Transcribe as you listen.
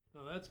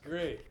That's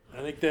great. I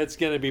think that's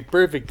going to be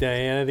perfect,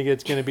 Diane. I think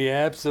it's going to be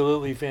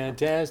absolutely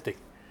fantastic.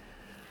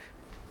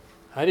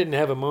 I didn't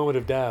have a moment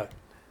of doubt.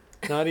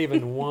 Not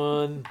even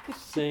one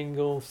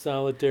single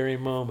solitary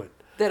moment.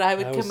 That I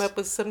would come up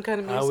with some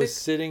kind of music? I was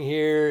sitting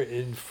here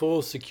in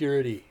full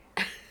security.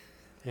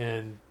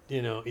 And,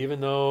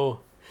 even though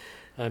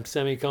I'm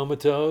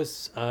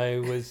semi-comatose, I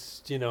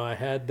was, I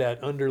had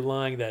that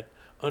underlying, that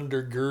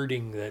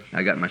undergirding, that...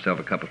 I got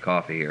myself a cup of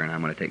coffee here, and I'm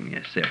going to take me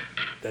a sip.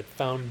 That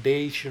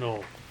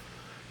foundational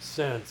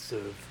sense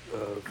of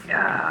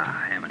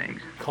ham and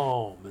eggs,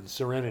 calm and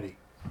serenity.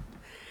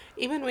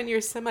 Even when you're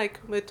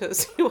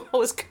semi-comatose, you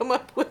always come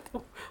up with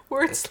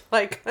words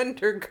like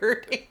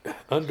undergirding.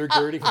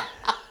 Undergirding?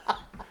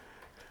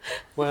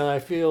 Well, I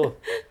feel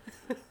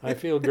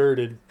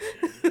girded.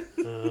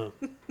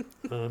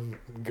 I'm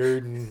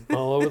girding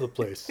all over the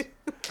place.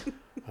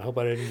 I hope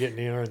I didn't get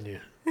any on you.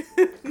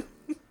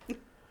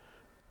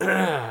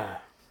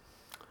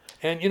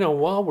 And,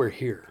 while we're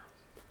here,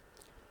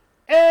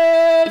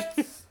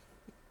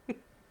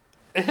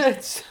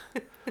 it's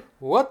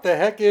what the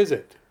heck is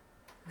it?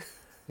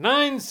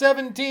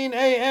 9:17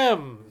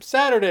 a.m.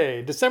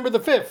 Saturday, December the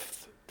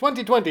 5th,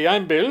 2020.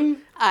 I'm Bill.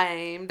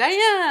 I'm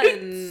Diane.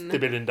 It's the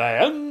Bill and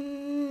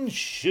Diane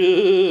Show.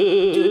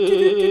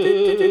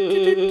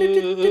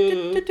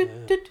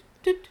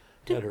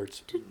 That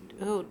hurts.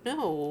 Oh,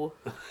 no.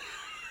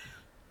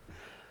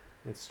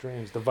 It's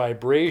strange. The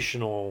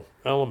vibrational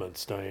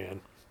elements,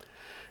 Diane.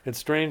 It's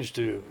strange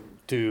to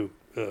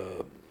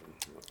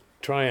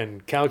try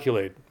and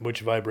calculate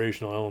which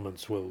vibrational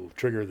elements will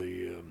trigger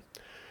the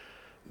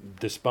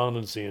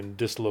despondency and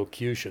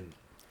dislocution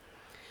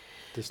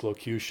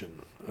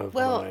of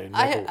my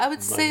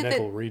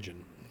neckle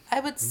region. I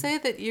would say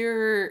that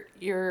your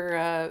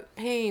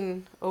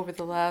pain over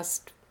the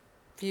last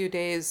few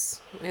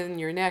days in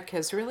your neck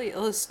has really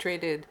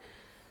illustrated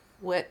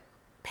what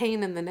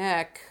pain in the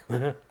neck,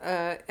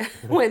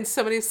 when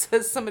somebody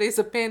says somebody's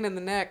a pain in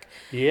the neck,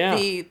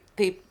 the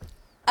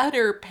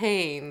utter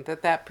pain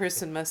that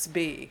person must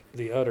be.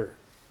 The utter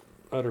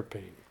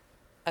pain.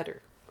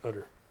 Utter.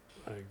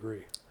 I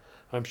agree.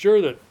 I'm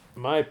sure that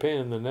my pain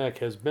in the neck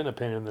has been a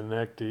pain in the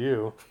neck to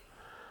you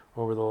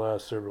over the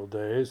last several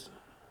days,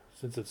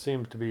 since it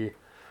seems to be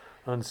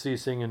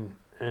unceasing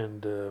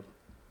and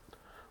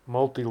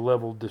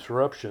multi-level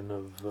disruption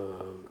of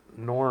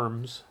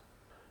norms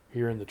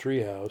here in the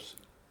treehouse.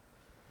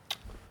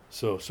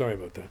 So sorry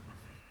about that.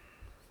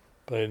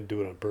 But I didn't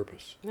do it on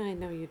purpose. I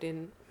know you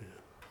didn't. Yeah.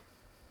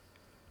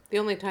 The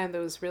only time that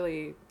was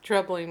really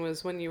troubling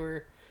was when you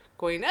were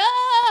going, in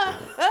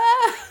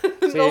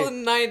the middle of the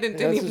night and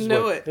didn't even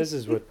know it. This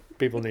is what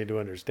people need to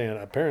understand.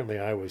 Apparently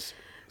I was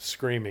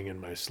screaming in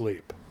my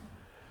sleep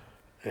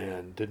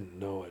and didn't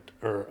know it.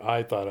 Or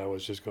I thought I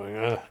was just going,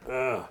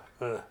 Well,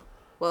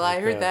 like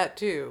I heard that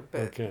too.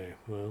 But, okay,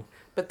 well.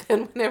 But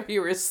then whenever you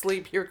were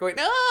asleep, you were going,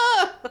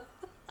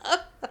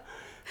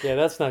 Yeah,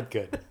 that's not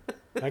good.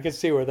 I can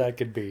see where that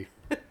could be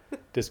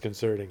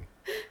disconcerting.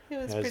 It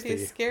was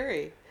pretty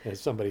scary. As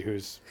somebody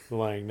who's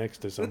lying next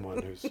to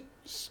someone who's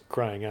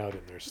crying out in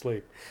their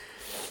sleep.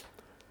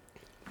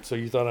 So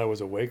you thought I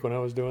was awake when I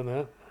was doing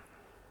that?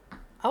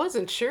 I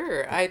wasn't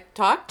sure. I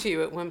talked to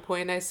you at one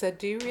point. I said,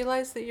 do you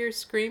realize that you're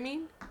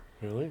screaming?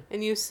 Really?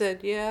 And you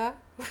said, yeah.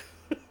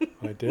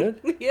 I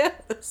did?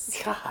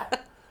 Yes. God.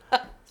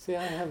 See,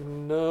 I have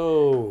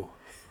no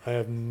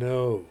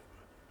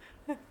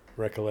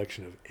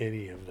recollection of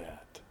any of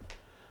that.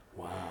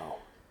 Wow.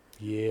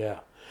 Yeah.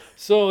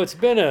 So it's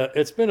been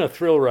a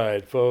thrill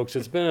ride, folks.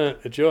 It's been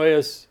a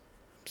joyous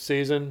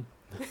season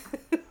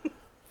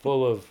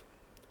full of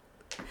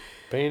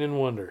pain and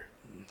wonder.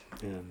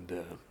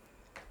 And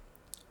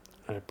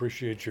I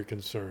appreciate your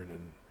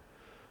concern,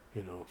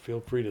 and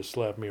feel free to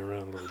slap me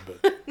around a little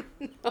bit.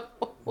 No.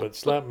 But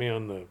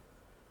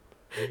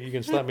you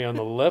can slap me on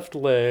the left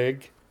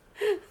leg.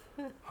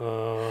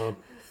 The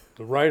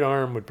right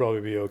arm would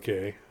probably be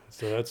okay.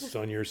 So that's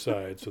on your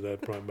side, so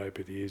that probably might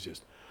be the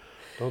easiest.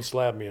 Don't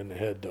slap me on the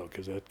head, though,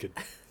 because that could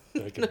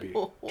be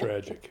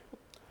tragic.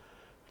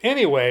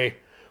 Anyway,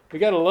 we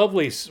got a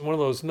lovely one of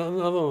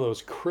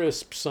those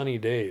crisp, sunny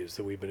days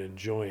that we've been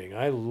enjoying.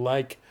 I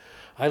like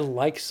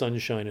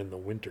sunshine in the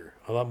winter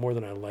a lot more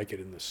than I like it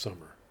in the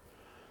summer.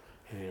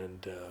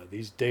 And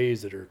these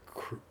days that are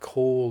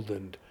cold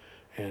and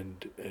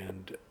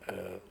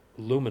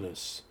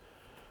luminous,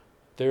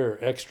 they're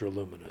extra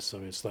luminous. I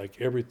mean, it's like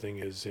everything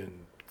is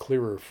in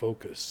clearer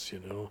focus.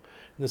 In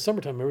the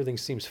summertime, everything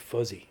seems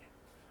fuzzy.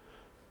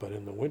 But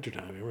in the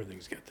wintertime,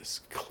 everything's got this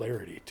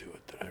clarity to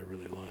it that I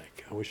really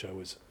like. I wish I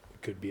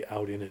could be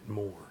out in it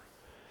more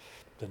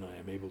than I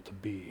am able to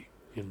be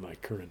in my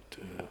current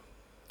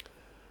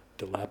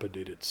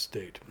dilapidated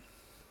state.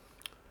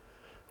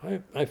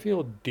 I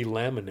feel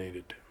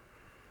delaminated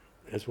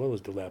as well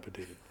as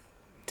dilapidated.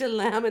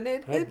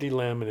 Delaminated? I've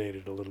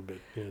delaminated a little bit.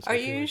 Yes, are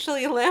you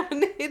usually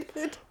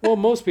laminated? Well,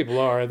 most people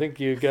are. I think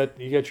you got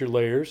your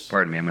layers.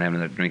 Pardon me, I'm having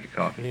another drink of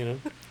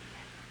coffee.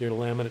 Your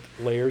laminate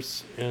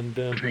layers, and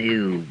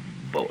you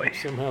boy.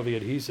 Somehow the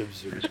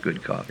adhesives are It's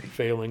good coffee.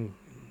 failing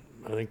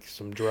I think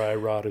some dry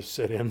rot has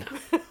set in.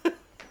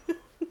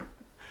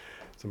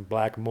 Some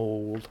black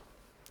mold.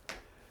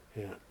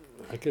 Yeah,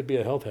 that could be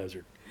a health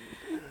hazard.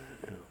 Yeah.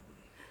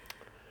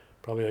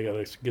 Probably I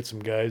got to get some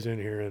guys in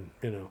here and,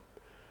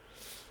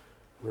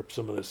 rip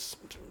some of this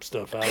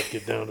stuff out,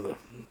 get down to the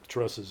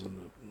trusses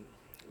and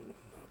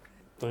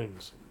the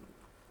things.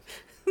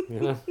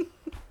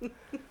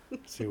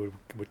 See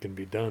what can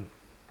be done.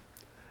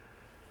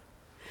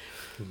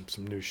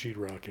 Some new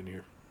sheetrock in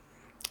here.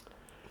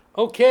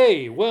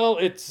 Okay, well,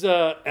 it's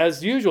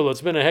as usual.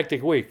 It's been a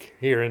hectic week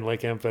here in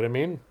Lake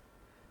Amphetamine,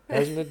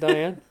 hasn't it,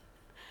 Diane?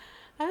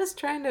 I was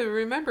trying to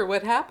remember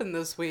what happened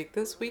this week.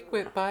 This week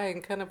went by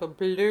in kind of a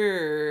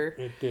blur.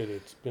 It did.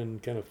 It's been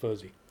kind of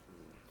fuzzy,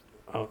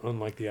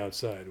 unlike the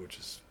outside, which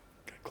is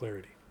got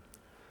clarity.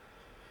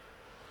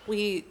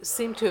 We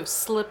seem to have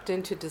slipped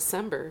into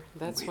December.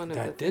 That's one of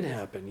the That did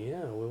happen,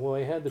 yeah. Well,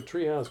 I had the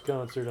Treehouse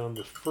concert on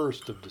the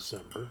 1st of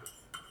December,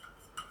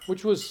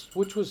 which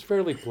was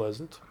fairly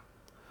pleasant.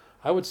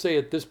 I would say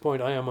at this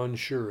point I am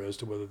unsure as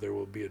to whether there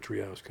will be a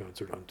Treehouse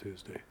concert on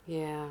Tuesday.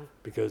 Yeah.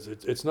 Because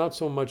it's not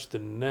so much the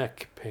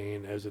neck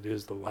pain as it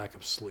is the lack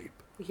of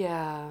sleep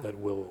Yeah. that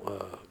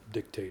will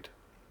dictate.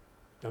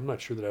 I'm not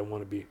sure that I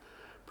want to be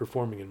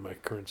performing in my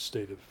current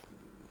state of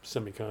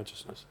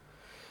semi-consciousness.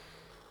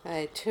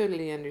 I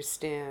totally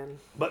understand.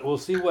 But we'll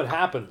see what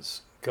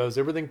happens, because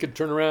everything could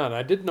turn around.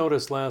 I did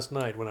notice last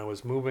night when I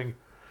was moving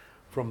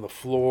from the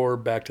floor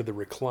back to the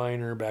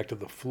recliner, back to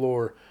the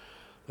floor,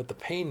 that the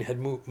pain had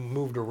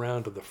moved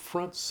around to the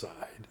front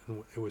side,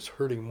 and it was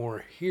hurting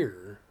more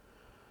here,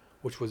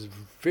 which was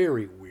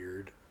very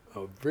weird,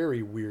 a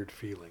very weird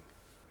feeling,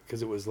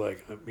 because it was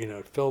like,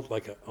 it felt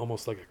like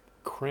almost like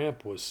a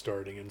cramp was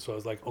starting, and so I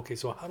was like, okay,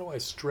 so how do I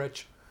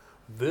stretch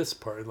this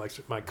part, like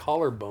my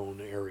collarbone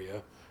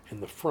area in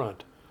the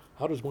front?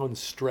 How does one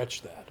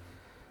stretch that?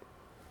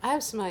 I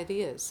have some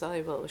ideas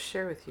I will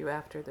share with you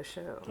after the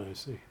show. I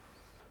see.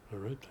 All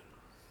right then.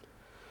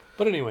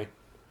 But anyway,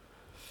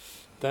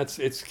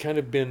 it's kind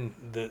of been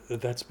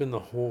that's been the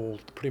whole,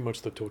 pretty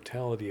much the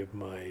totality of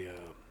my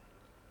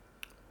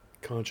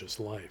conscious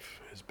life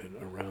has been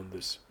around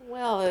this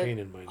pain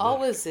in my neck.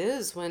 Always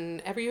is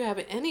whenever you have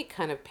any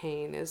kind of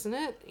pain, isn't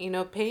it?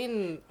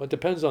 Pain. Well, it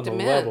depends on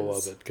demands. the level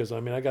of it, because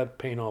I got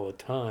pain all the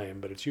time,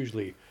 but it's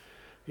usually,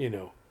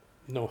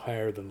 no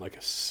higher than like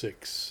a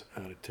 6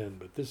 out of 10.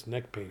 But this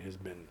neck pain has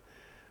been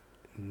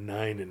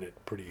 9 in it,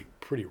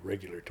 pretty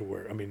regular, to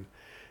where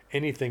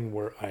anything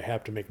where I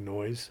have to make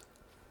noise,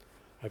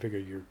 I figure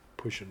you're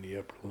pushing the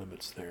upper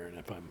limits there, and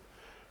if I'm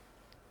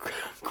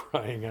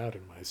crying out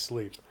in my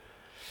sleep,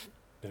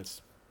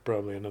 that's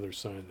probably another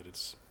sign that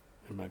it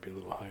might be a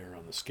little higher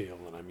on the scale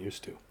than I'm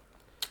used to.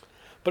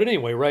 But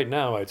anyway, right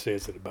now I'd say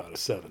it's at about a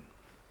 7.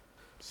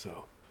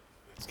 So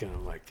it's kind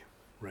of like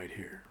right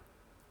here.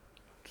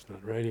 It's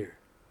not right here.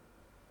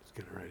 It's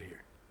kind of right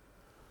here.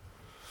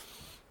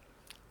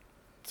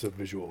 It's a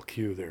visual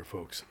cue there,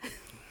 folks.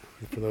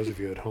 For those of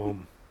you at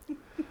home,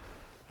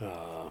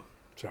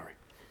 sorry.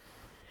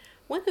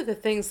 One of the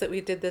things that we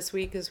did this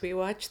week is we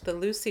watched the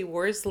Lucy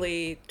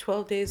Worsley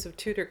 12 Days of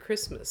Tudor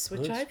Christmas,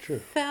 which I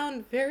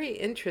found very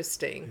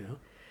interesting. Yeah.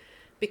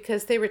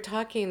 Because they were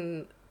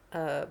talking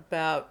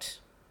about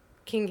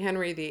King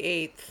Henry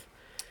VIII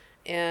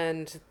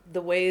and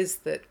the ways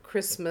that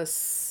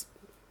Christmas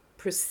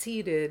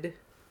proceeded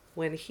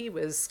when he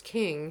was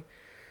king.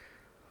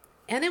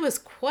 And it was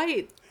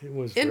quite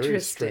interesting. Very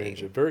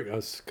strange,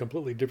 a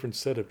completely different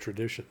set of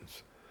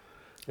traditions.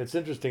 It's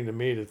interesting to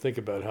me to think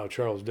about how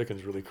Charles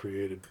Dickens really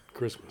created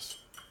Christmas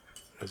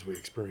as we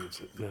experience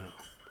it now.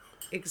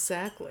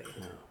 Exactly.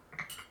 Yeah.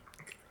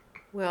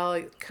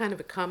 Well, kind of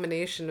a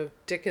combination of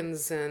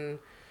Dickens and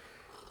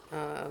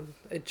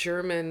a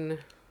German,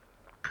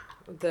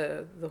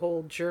 the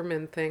whole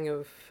German thing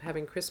of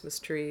having Christmas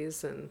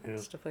trees and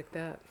stuff like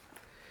that.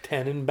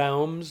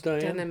 Tannenbaums,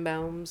 Diane?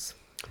 Tannenbaums.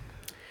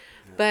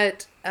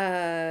 But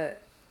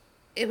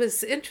it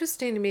was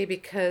interesting to me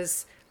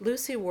because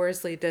Lucy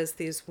Worsley does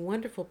these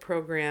wonderful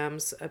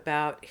programs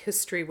about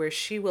history where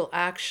she will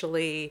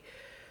actually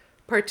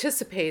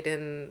participate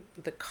in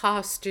the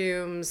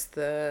costumes,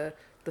 the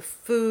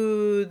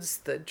foods,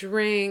 the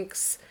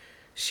drinks.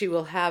 She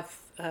will have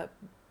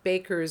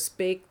bakers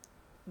bake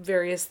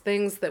various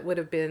things that would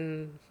have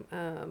been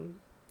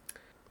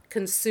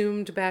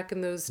consumed back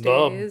in those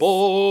days. The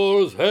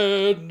boar's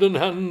head and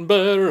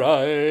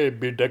handberry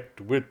be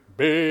decked with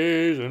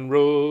bays and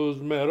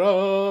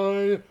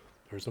rosemary.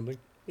 Or something?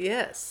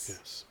 Yes.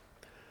 Yes.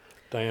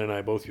 Diane and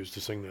I both used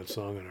to sing that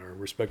song in our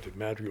respective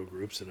madrigal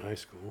groups in high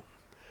school.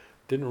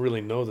 Didn't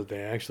really know that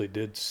they actually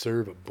did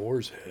serve a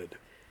boar's head.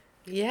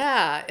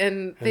 Yeah,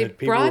 and they that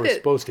people brought were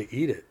supposed to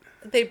eat it.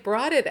 They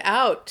brought it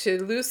out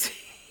to Lucy,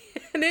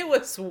 and it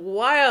was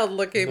wild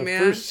looking, man.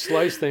 The first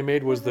slice they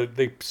made was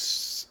they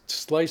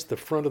sliced the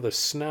front of the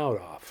snout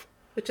off.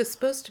 Which is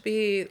supposed to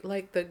be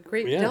like the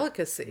great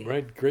delicacy.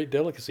 Right, great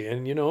delicacy.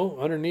 And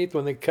underneath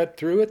when they cut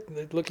through it,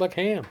 it looked like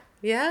ham.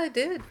 Yeah, it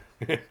did.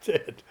 It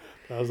did.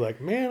 I was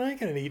like, man, I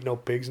can't eat no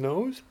pig's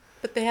nose.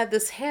 But they had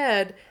this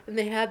head, and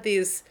they had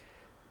these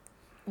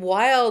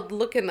wild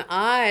looking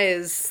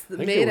eyes I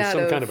think made there was out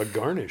some of kind of a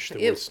garnish that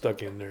was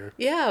stuck in there.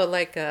 yeah,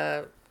 like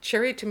a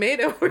cherry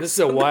tomato or This is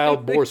a something.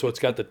 wild boar, so it's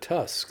got the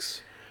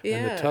tusks.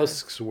 And the Yeah.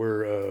 tusks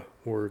were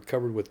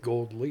covered with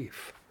gold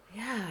leaf.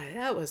 Yeah,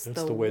 that was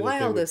That's the the way that they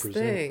would wildest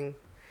present it. thing.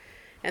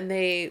 And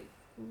they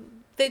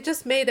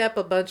just made up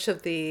a bunch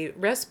of the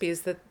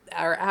recipes that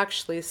are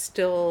actually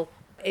still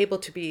able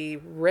to be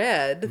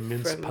read.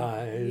 Mince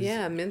pies.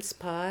 Yeah, mince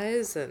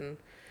pies and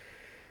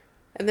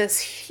this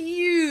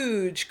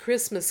huge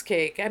Christmas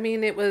cake. I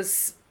mean, it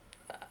was,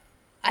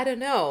 I don't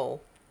know,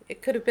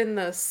 it could have been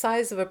the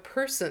size of a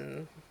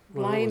person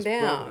Well, it lying was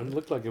down. it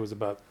looked like it was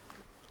about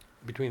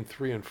between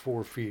 3 and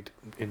 4 feet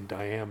in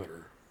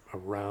diameter,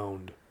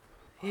 around.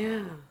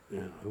 Yeah.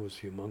 Yeah, it was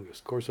humongous.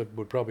 Of course, it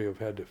would probably have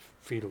had to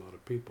feed a lot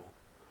of people.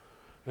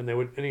 And they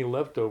would any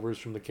leftovers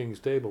from the king's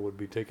table would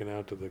be taken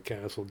out to the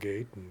castle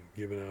gate and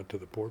given out to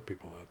the poor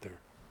people out there,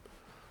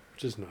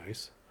 which is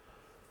nice.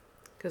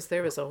 Because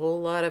there was a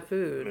whole lot of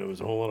food. There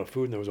was a whole lot of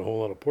food, and there was a whole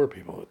lot of poor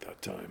people at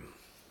that time.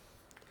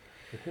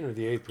 Henry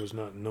VIII was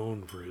not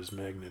known for his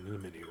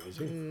magnanimity, was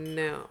he?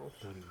 No.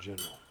 Not in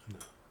general, no.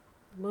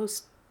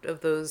 Most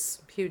of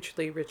those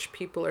hugely rich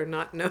people are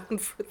not known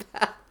for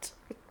that.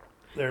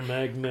 Their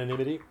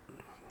magnanimity?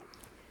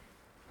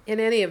 In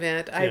any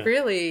event, I Yeah.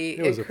 really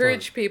It was a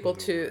encourage fun people one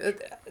to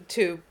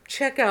to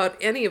check out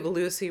any of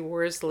Lucy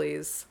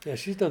Worsley's. Yeah,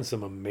 she's done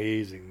some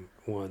amazing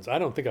ones. I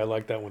don't think I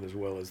like that one as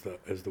well as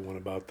the one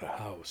about the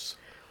house.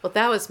 Well,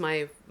 that was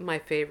my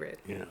favorite.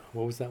 Yeah,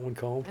 what was that one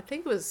called? I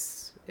think it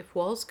was If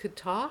Walls Could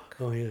Talk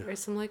Oh yeah, or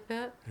something like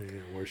that.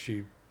 yeah, where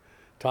she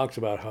talks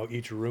about how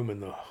each room in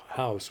the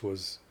house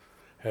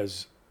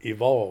has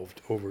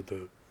evolved over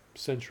the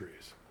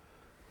centuries.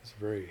 It's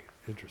very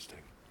interesting.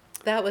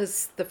 That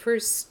was the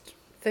first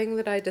thing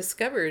that I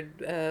discovered.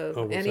 was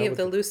Any that of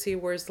the what Lucy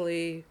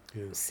Worsley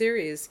Yeah.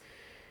 series.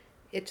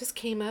 It just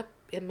came up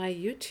in my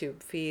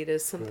YouTube feed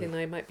as something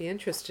I might be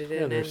interested in,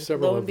 Yeah, and there's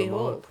several lo of and them on.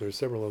 behold, There's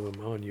several of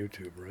them on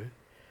YouTube, right?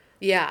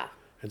 yeah,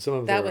 And some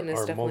of That them one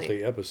is are definitely-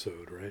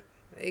 multi-episode, right?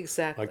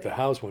 exactly. Like the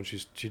house one,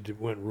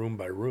 went room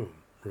by room,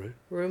 right?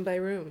 Room by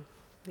room,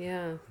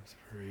 yeah. That's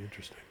very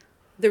interesting.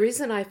 The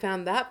reason I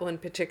found that one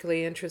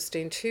particularly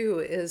interesting too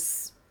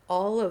is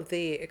all of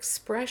the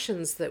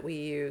expressions that we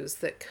use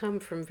that come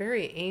from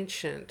very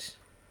ancient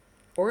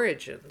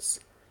origins,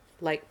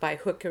 like by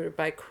hook or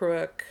by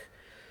crook.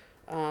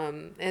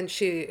 And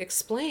she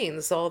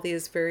explains all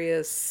these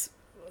various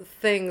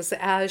things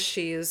as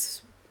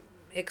she's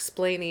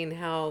explaining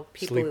how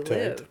people Sleep tight.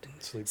 lived.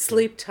 Sleep tight.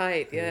 Sleep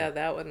tight. Yeah, Yeah.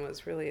 that one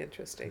was really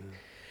interesting.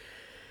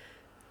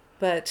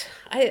 But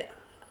I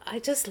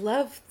just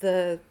love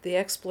the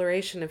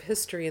exploration of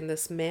history in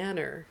this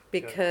manner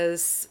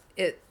because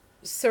it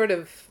sort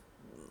of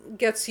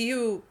gets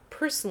you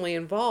personally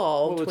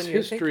involved Well, it's when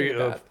you're history thinking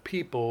about of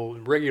people,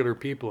 regular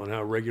people, and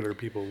how regular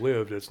people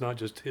lived. It's not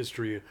just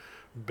history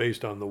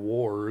based on the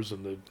wars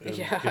and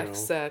yeah, you know,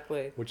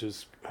 exactly. which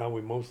is how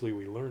we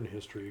learn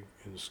history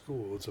in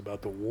school. It's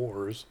about the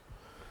wars.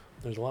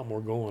 There's a lot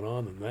more going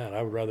on than that.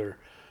 I would rather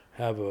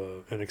have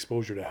an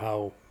exposure to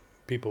how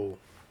people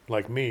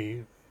like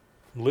me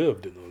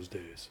lived in those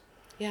days.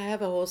 Yeah, I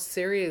have a whole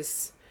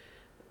series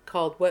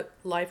called What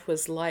Life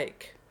Was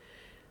Like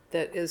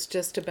that is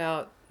just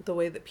about the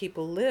way that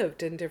people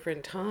lived in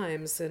different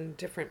times and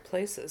different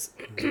places.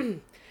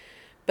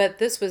 But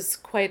this was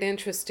quite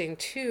interesting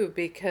too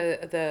because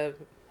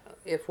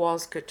If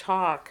Walls Could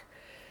Talk,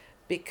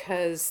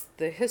 because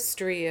the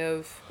history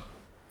of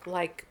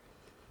like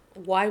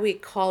why we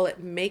call it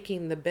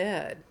making the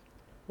bed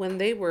when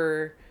they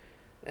were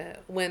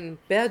when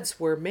beds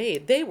were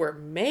made, they were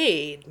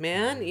made,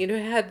 man. You know,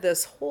 had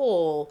this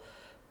whole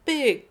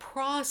big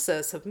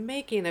process of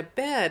making a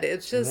bed.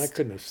 It's And I just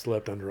couldn't have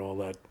slept under all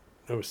that.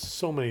 There was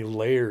so many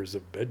layers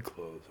of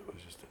bedclothes. It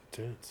was just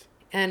intense.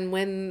 and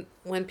when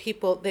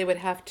people they would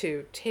have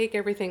to take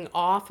everything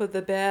off of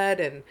the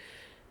bed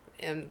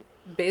and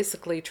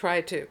basically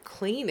try to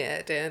clean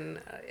it,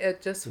 and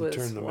it just And was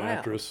turn the wild.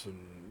 mattress and,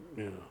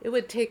 you know. It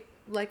would take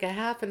like a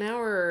half an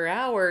hour or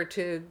hour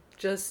to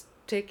just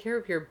take care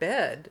of your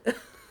bed.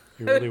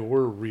 You really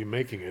were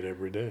remaking it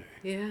every day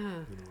Yeah.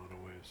 in a lot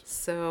of ways.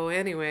 So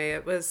anyway,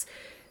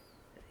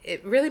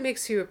 it really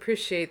makes you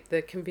appreciate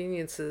the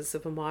conveniences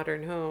of a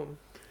modern home.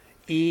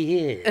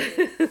 Yeah.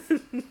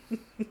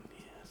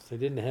 Yes, they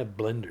didn't have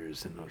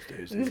blenders in those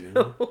days. Did you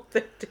know? No,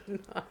 they did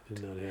not.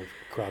 Did not have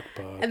crock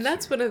pots. And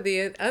that's one of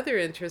the other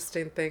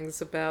interesting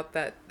things about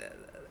that,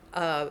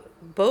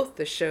 both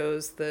the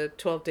shows, the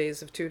 12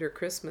 Days of Tudor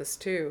Christmas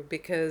too,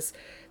 because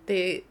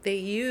they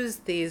use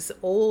these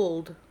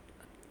old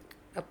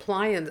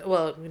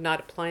not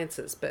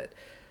appliances, but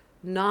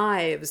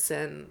knives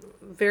and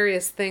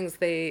various things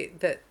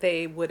that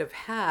they would have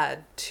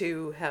had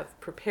to have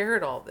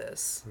prepared all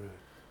this.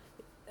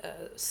 Right.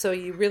 So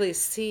you really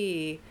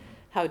see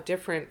how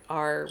different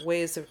our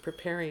ways of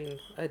preparing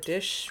a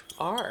dish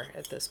are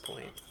at this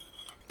point.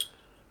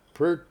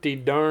 Pretty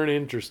darn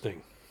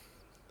interesting.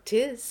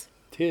 'Tis.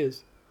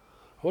 'Tis.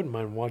 I wouldn't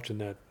mind watching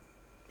that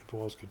if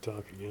Walls Could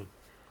Talk again.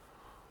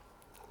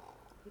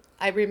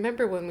 I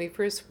remember when we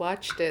first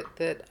watched it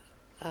that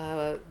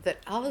that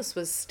Alice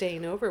was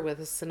staying over with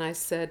us, and I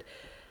said,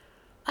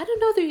 I don't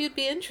know that you'd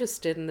be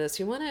interested in this.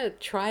 You want to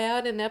try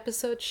out an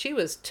episode? She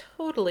was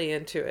totally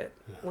into it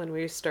when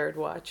we started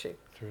watching.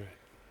 That's right.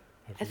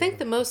 I think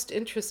the most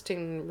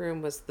interesting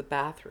room was the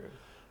bathroom.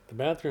 The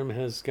bathroom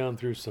has gone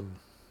through some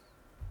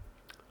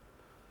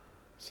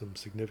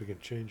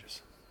significant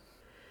changes.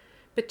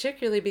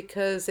 Particularly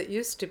because it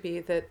used to be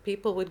that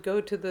people would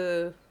go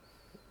to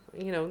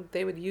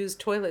they would use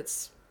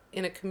toilets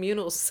in a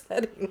communal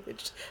setting,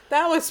 which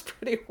that was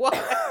pretty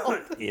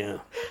wild. Yeah.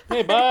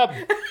 Hey, Bob.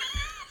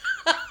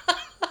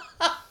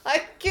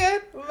 I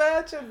can't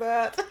imagine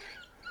that.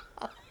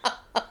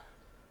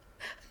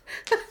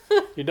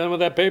 You done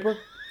with that paper?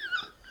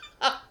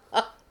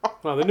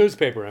 Well, the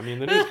newspaper. I mean,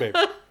 the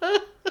newspaper.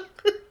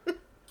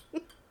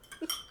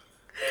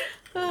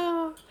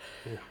 Oh,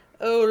 yeah.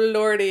 Oh,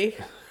 Lordy.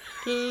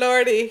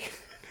 Lordy.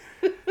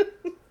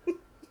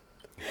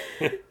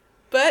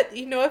 But,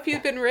 if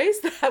you'd been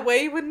raised that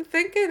way, you wouldn't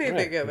think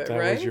anything of it, right?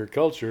 That was your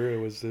culture. It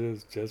was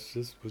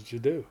just what you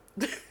do.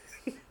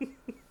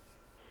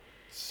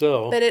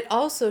 So. But it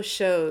also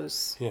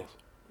shows yes.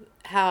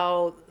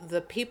 how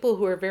the people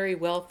who are very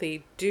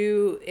wealthy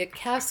it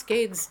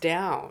cascades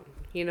down.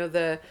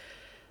 The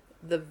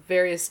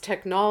various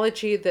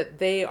technology that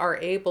they are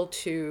able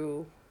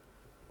to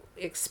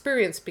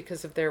experience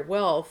because of their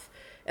wealth,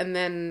 and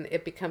then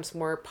it becomes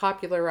more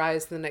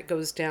popularized, and then it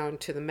goes down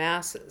to the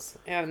masses.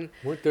 And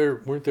weren't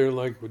there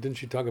like, didn't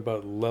she talk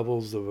about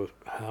levels of a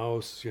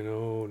house,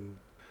 and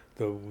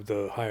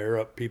the higher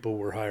up people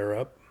were higher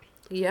up?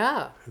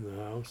 Yeah. In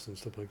the house and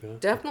stuff like that?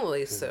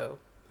 Definitely yeah. so.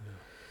 Yeah.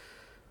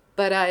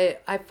 But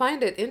I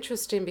find it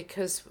interesting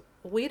because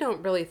we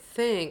don't really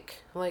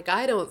think,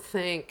 I don't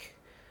think,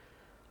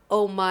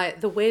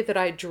 the way that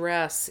I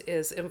dress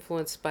is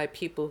influenced by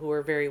people who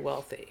are very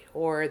wealthy,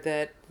 or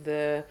that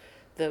the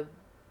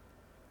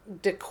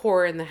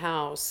decor in the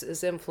house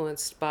is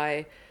influenced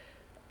by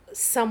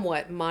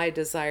somewhat my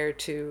desire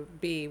to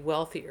be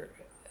wealthier,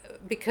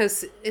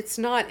 because it's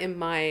not in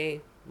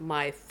my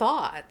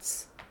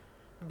thoughts,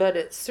 but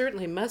it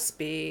certainly must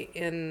be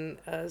in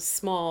a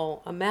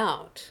small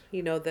amount,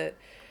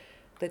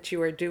 that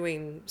you are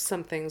doing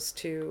some things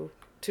to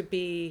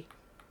be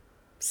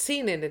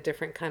seen in a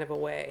different kind of a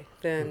way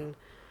than.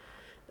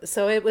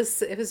 So it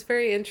was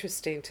very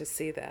interesting to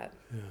see that.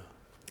 Yeah.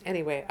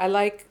 Anyway, I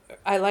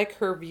like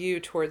her view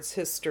towards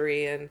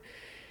history, and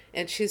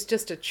she's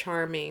just a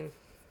charming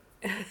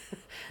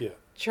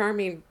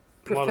charming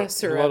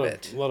professor of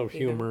it. A lot of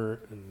humor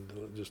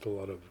and just a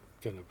lot of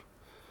kind of,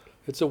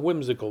 it's a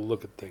whimsical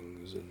look at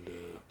things, and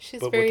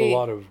with a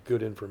lot of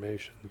good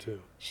information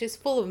too. She's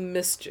full of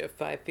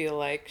mischief, I feel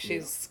like.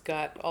 She's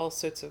got all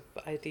sorts of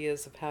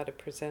ideas of how to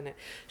present it.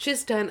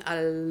 She's done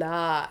a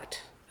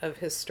lot of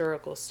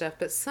historical stuff,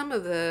 but some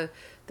of the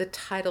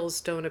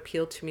titles don't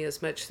appeal to me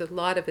as much. A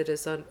lot of it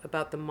is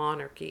about the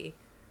monarchy,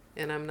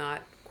 and I'm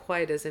not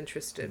quite as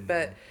interested. Mm-hmm.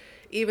 But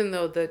even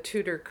though the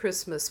Tudor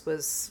Christmas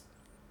was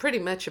pretty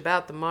much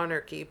about the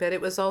monarchy, but it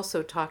was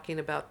also talking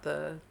about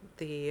the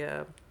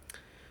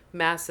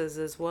masses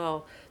as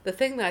well. The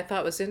thing that I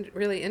thought was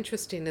really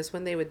interesting is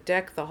when they would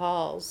deck the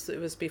halls. It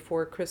was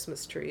before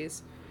Christmas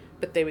trees,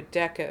 but they would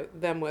deck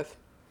them with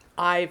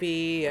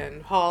ivy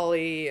and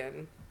holly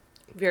and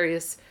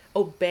various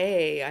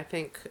bay, I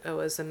think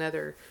was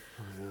another,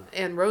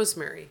 and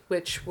rosemary,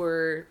 which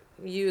were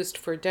used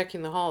for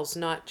decking the halls,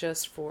 not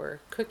just for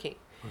cooking.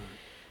 Right.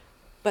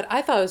 But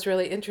I thought it was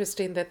really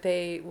interesting that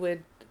they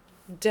would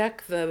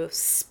deck the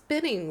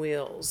spinning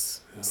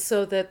wheels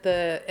so that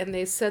and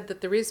they said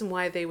that the reason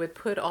why they would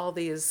put all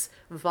these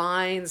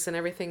vines and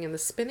everything in the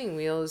spinning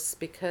wheels is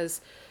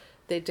because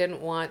they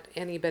didn't want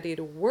anybody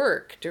to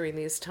work during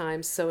these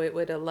times, so it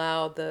would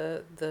allow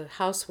the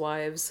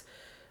housewives,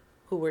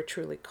 who were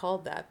truly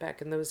called that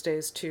back in those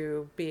days,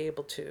 to be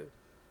able to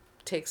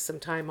take some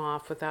time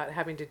off without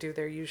having to do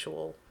their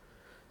usual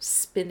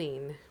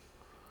spinning.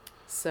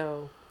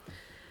 So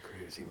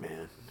crazy,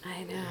 man.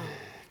 I know.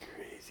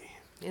 Crazy.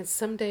 And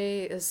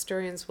someday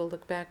historians will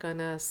look back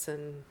on us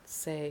and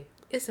say,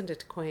 isn't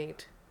it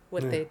quaint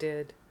what they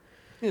did?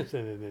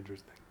 Isn't it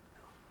interesting?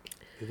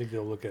 You think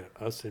they'll look at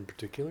us in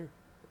particular?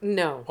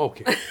 No.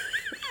 Okay.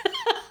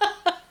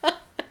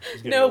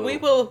 No, we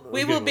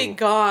will be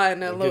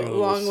gone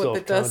along with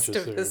the dust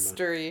of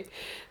history.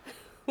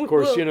 Of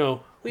course, we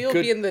will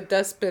be in the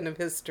dustbin of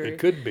history. It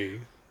could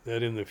be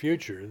that in the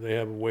future they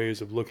have ways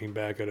of looking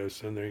back at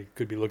us, and they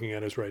could be looking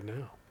at us right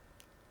now.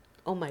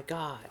 Oh my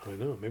God. I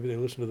know. Maybe they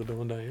listen to the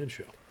Bill and Diane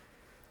show.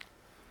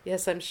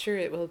 Yes, I'm sure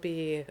it will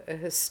be a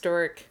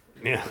historic.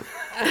 Yeah.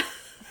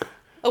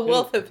 A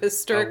wealth of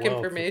historic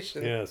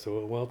information. So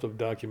a wealth of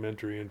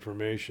documentary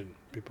information.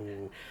 People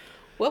will.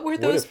 What were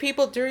those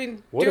people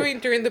doing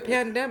during the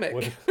pandemic?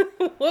 What were they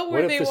watching?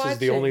 What if this is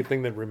the only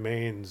thing that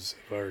remains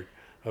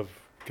of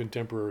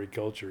contemporary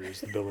culture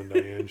is the Bill and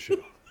Diane show?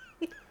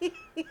 Oh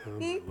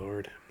my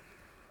Lord.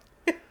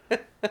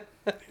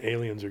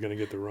 Aliens are going to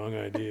get the wrong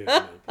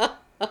idea.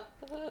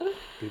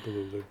 People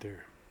who lived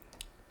there.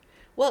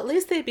 Well, at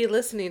least they'd be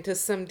listening to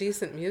some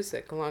decent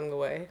music along the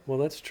way. Well,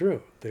 that's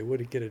true. They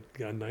would get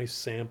a nice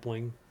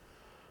sampling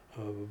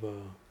of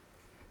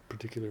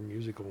particular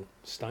musical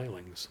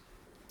stylings.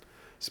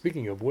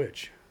 Speaking of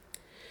which,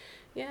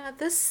 Yeah,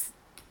 this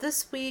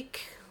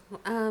week,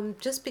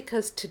 just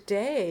because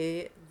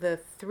today the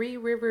Three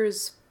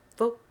Rivers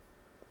Folk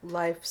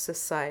Life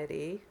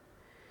Society,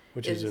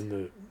 which is in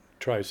the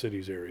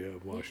Tri-Cities area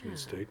of Washington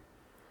State.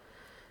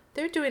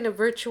 they're doing a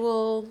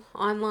virtual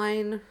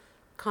online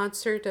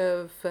concert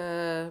of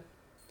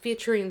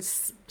featuring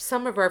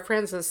some of our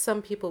friends and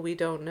some people we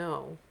don't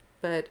know.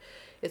 But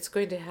it's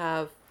going to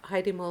have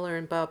Heidi Muller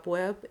and Bob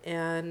Webb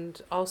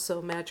and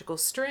also Magical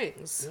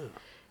Strings. Yeah.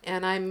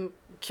 And I'm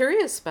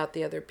curious about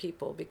the other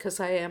people because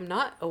I am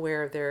not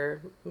aware of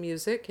their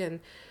music. And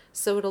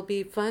so it'll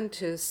be fun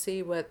to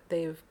see what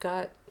they've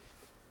got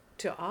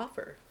to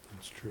offer.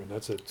 That's true. And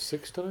that's at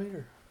 6 tonight,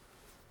 or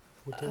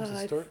what time does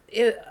it start?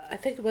 I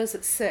think it was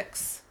at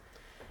 6.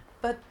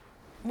 But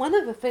one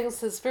of the things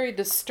that's very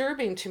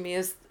disturbing to me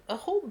is a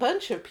whole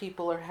bunch of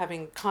people are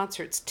having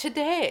concerts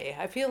today.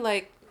 I feel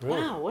like, Really?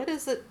 wow, what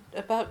is it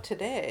about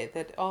today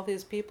that all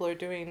these people are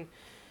doing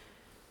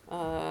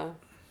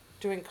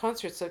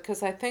concerts?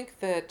 Because I think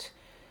that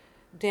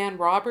Dan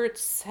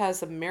Roberts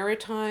has a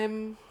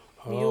maritime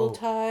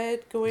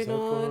Yuletide going Is that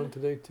on. going on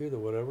today too? The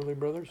Whateverly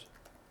Brothers?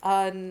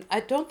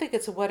 I don't think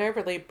it's a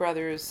Whateverly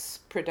Brothers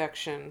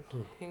production.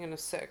 Hang on a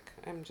sec.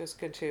 I'm just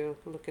going to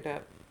look it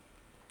up.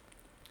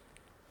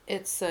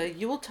 It's a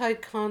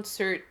Yuletide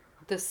concert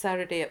this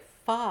Saturday at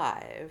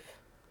 5,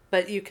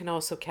 but you can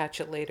also catch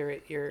it later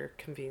at your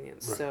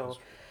convenience. Right. So,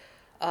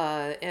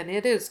 and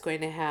it is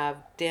going to have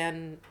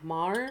Dan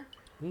Marr.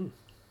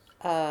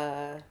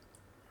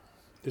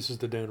 This is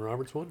the Dan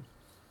Roberts one?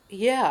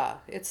 Yeah,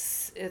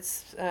 it's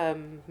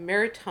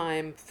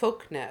Maritime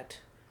Folknet,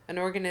 an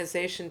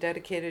organization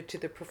dedicated to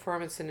the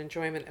performance and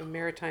enjoyment of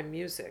maritime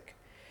music.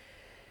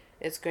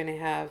 It's going to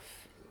have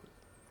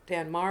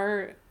Dan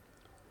Marr,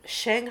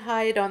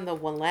 Shanghaied on the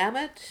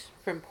Willamette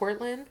from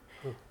Portland,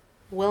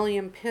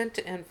 William Pint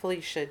and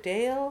Felicia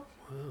Dale,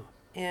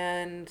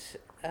 and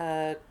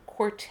a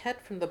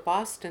quartet from the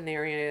Boston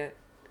area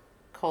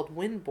called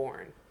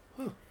Windborne.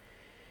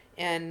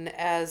 And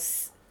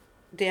as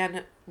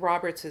Dan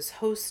Roberts is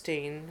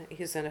hosting,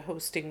 he's a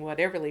hosting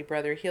Whateverly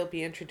Brother, he'll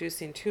be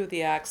introducing 2 of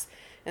the acts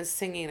and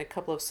singing a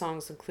couple of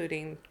songs,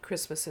 including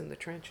Christmas in the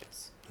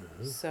Trenches.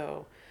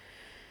 So,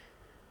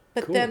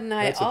 but Cool. then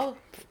That's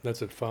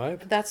at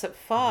 5? that's at I'll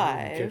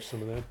 5. catch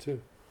some of that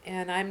too.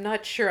 And I'm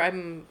not sure.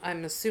 I'm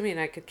assuming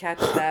I could catch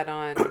that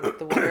on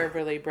the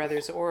Whateverly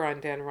Brothers or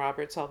on Dan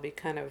Roberts. I'll be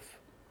kind of,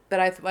 but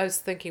I was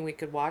thinking we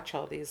could watch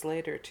all these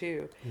later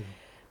too.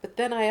 But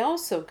then I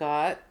also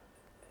got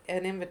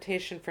an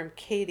invitation from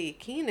Katie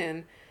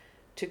Keenan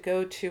to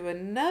go to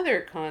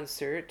another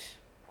concert,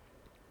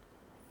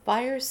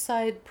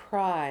 Fireside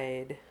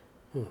Pride,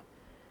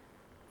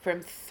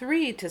 from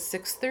 3 to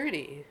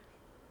 6:30.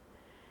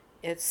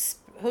 It's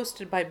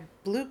hosted by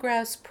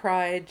Bluegrass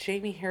Pride,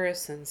 Jamie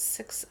Harris, and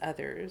 6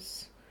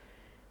 others.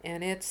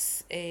 And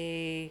it's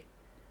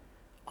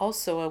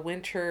also a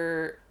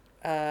winter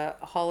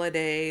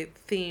holiday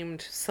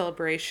themed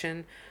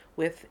celebration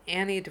with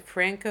Annie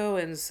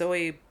DeFranco and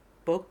Zoe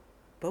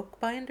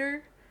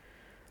Bookbinder,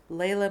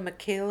 Layla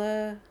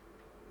Michaela,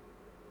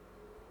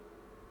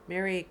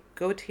 Mary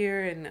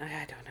Gautier, and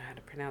I don't know how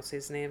to pronounce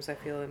these names. I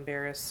feel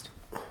embarrassed.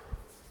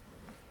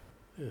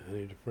 Yeah,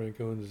 Annie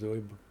DeFranco and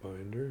Zoe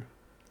Bookbinder,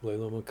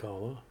 Layla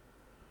McCullough,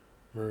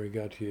 Murray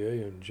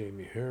Gautier and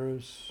Jamie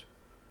Harris,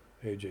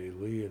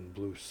 AJ Lee and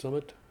Blue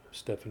Summit,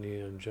 Stephanie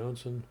Ann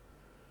Johnson,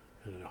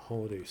 and a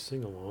holiday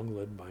sing-along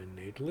led by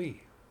Nate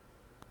Lee.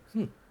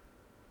 And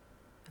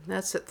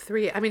that's at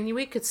 3. I mean,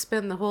 we could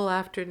spend the whole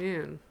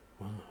afternoon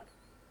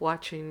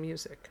watching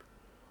music.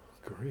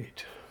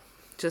 Great.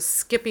 Just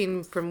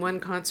skipping from one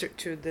concert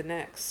to the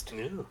next.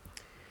 Yeah.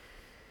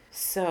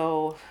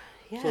 So,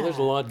 yeah. So there's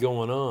a lot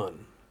going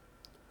on.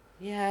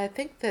 Yeah, I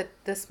think that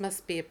this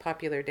must be a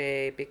popular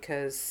day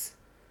because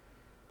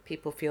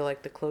people feel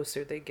like the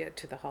closer they get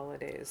to the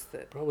holidays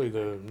that... Probably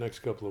the next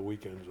couple of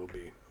weekends will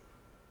be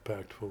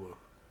packed full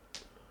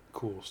of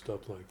cool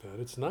stuff like that.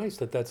 It's nice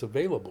that that's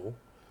available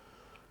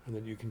and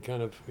that you can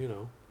kind of,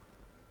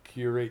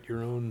 curate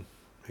your own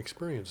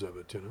experience of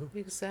it,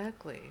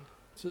 Exactly.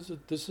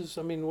 This is,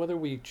 I mean, whether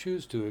we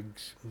choose to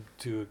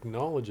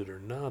acknowledge it or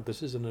not,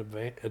 this is an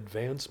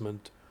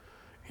advancement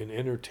in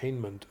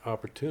entertainment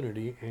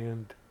opportunity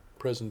and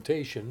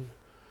presentation,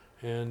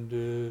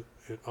 and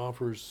it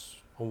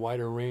offers a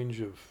wider range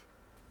of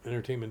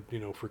entertainment,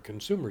 for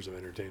consumers of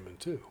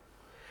entertainment too.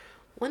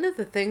 One of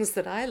the things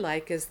that I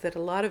like is that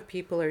a lot of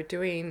people are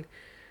doing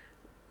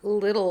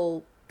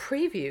little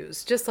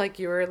previews, just like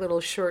your little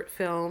short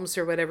films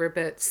or whatever,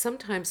 but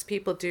sometimes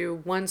people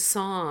do one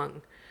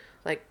song,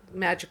 like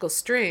Magical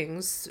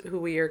Strings, who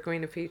we are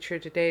going to feature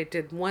today,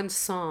 did one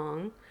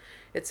song.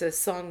 It's a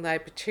song that I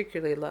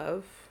particularly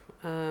love,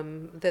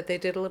 that they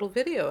did a little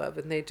video of,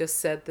 and they just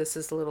said this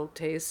is a little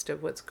taste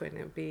of what's going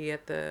to be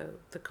at the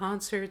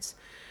concerts.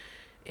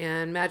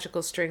 And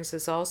Magical Strings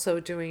is also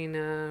doing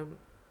a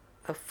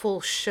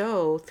full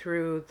show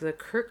through the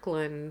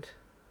Kirkland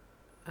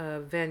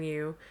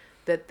venue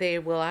that they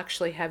will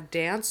actually have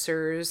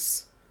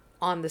dancers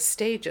on the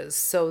stages,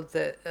 so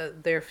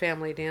that their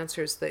family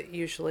dancers that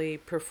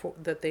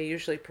they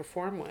usually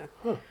perform with,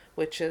 Huh.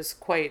 which is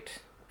quite Is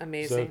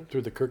amazing. that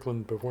through the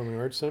Kirkland Performing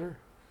Arts Center?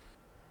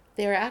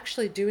 They're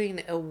actually doing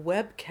a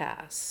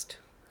webcast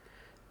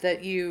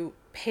that you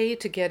pay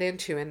to get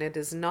into, and it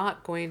is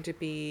not going to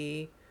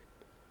be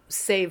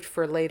saved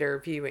for later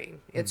viewing.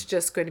 It's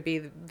just going to be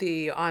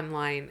the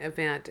online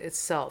event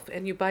itself,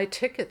 and you buy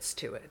tickets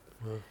to it.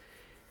 Huh.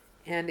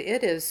 And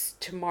it is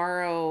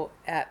tomorrow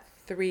at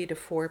 3 to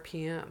 4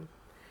 p.m.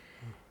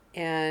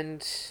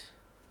 And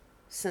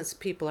since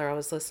people are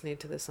always listening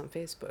to this on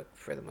Facebook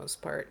for the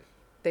most part,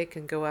 they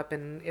can go up,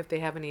 and if they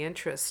have any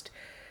interest,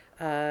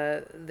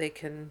 they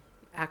can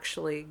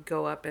actually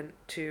go up and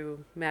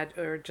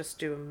or just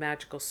do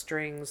Magical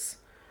Strings,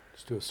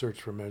 Just do a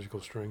search for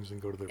Magical Strings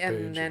and go to their and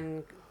page.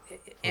 then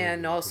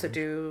find also information.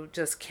 do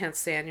just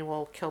Kent's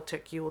annual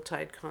Celtic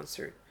Yuletide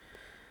concert.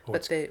 Oh, but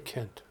it's they-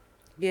 Kent.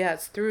 Yeah,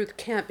 it's through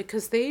Kent,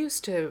 because they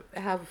used to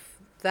have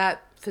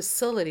that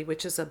facility,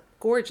 which is a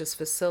gorgeous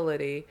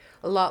facility,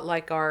 a lot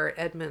like our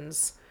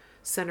Edmonds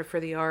Center for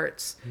the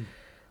Arts.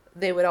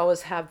 They would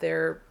always have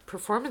their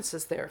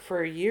performances there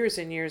for years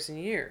and years and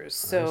years.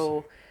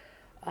 So,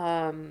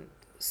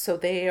 so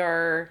they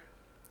are,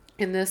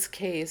 in this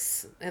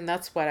case, and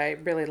that's what I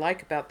really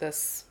like about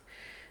this,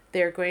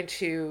 they're going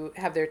to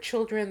have their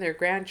children, their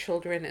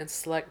grandchildren, and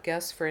select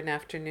guests for an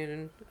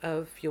afternoon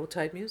of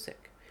Yuletide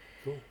music.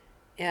 Cool.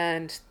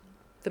 And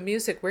the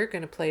music we're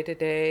going to play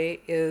today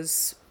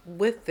is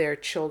with their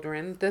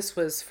children. This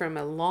was from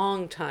a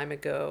long time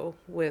ago,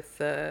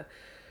 with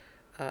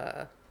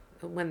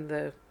when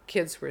the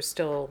kids were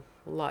still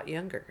a lot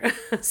younger.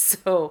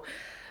 So,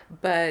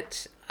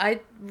 but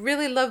I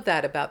really love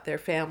that about their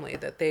family,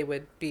 that they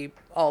would be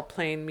all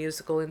playing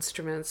musical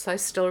instruments. I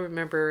still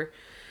remember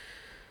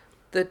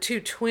the two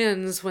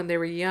twins when they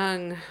were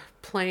young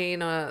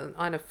playing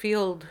on a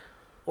field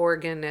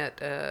organ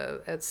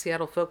at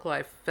Seattle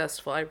Folklife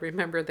Festival. I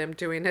remember them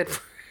doing it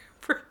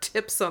for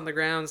tips on the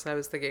grounds. I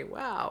was thinking,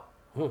 wow,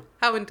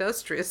 how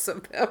industrious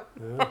of them.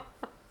 Yeah,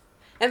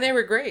 And they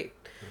were great.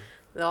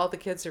 All the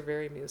kids are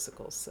very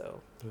musical,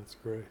 so that's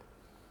great.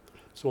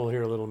 So we'll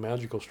hear a little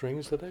Magical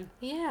Strings today?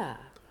 yeah.